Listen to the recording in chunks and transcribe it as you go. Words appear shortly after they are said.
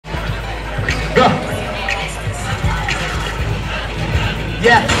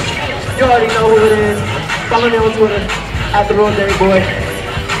Yeah, you already know who it is. Follow me on Twitter at the Real Day Boy.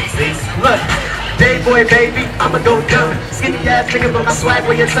 See, look, Day Boy baby, I'ma go dumb. Skinny ass nigga, but my swag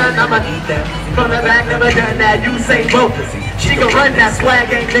with your son, I'ma eat that. From the back, never done that. You say both. She gon' run that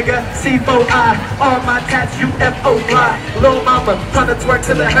swag, ain't nigga. C4I, all my tats, UFO fly. Lil' mama, tryna twerk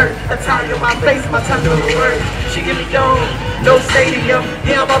till it hurt. Italian on my face, my tongue don't work. She give me dome, no stadium.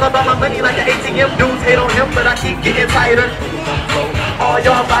 Yeah, I'm all about my money like an ATM. Dudes hate on him, but I keep getting tighter. All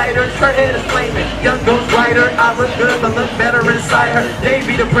y'all fighters, her head is flaming. Young Ghost Rider, I look good but look better inside her. They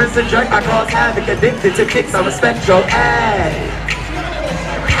be the prince and jerk, I cause havoc. Addicted to kicks, I respect your ass.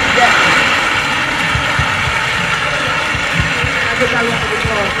 Yeah. I guess I left the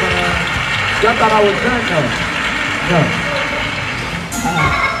applause, but y'all thought I was done though. No.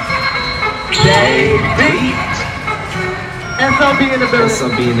 JB. SLB in the building.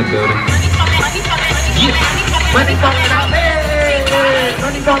 SLB in the building. Yeah. Money falling out.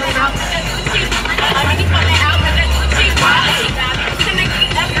 Money falling out.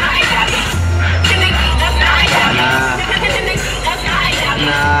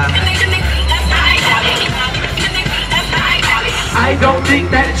 I don't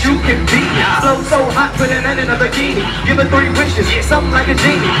think that you can beat me. Flow so hot, put it in a bikini. Give her 3 wishes, something like a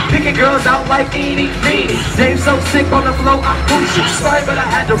genie. Picking girls out like Eenie, Meanie. Dave so sick on the flow, I'm crucial. Sorry, but I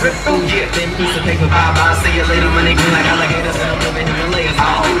had to rip through. Yeah, then piece of paper, bye-bye. See you later, money green like alligators. And I'm living in the layers.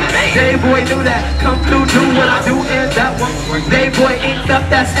 Oh, Dave Boy knew that. Come through, do what I do in that one. Dave Boy inked up,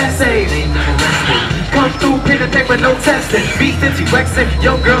 that's essays. They never rested. Come through, pen and paper, no testing. B50 Rexing,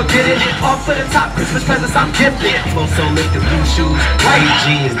 yo girl, get it. Off to the top, Christmas presents, I'm gifted. Flow so lifted, blue shoes, white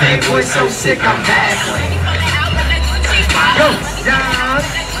jeans. Dave Boy so sick, I'm mad. Yo, John.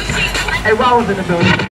 Hey, Raw was in the building.